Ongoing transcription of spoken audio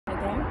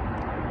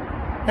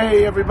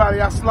Hey everybody,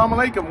 assalamu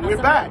alaikum. We're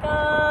back.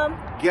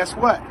 Guess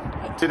what?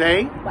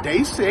 Today,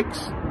 day 6,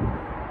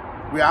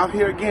 we're out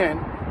here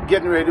again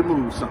getting ready to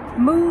move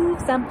something. Move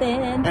something.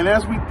 And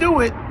as we do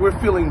it, we're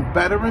feeling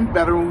better and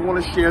better, and we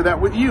want to share that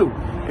with you.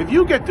 If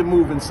you get to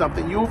moving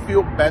something, you'll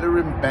feel better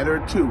and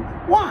better too.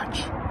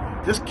 Watch.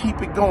 Just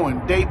keep it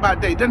going day by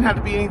day. Doesn't have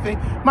to be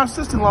anything. My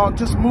sister-in-law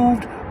just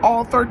moved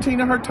all 13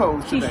 of her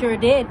toes today. She sure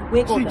did.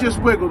 She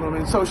just wiggled them,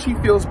 and so she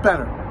feels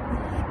better.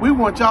 We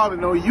want y'all to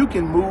know you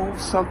can move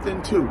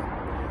something too.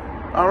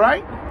 All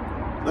right?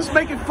 Let's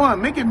make it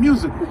fun. Make it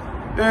musical.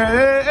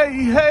 Hey,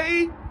 hey,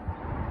 hey.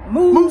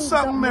 Move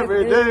something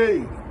every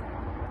day.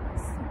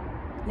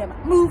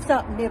 Move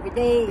something every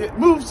day. Yeah,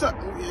 move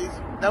something.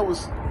 That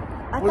was...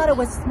 I thought it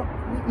was...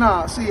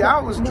 Nah, see, I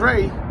was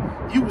Dre.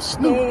 You was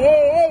Snoop. Hey,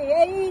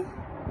 hey, hey.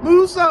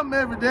 Move something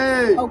every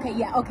day. Okay,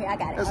 yeah, okay, I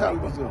got it. That's how we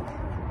was doing.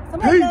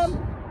 Peace.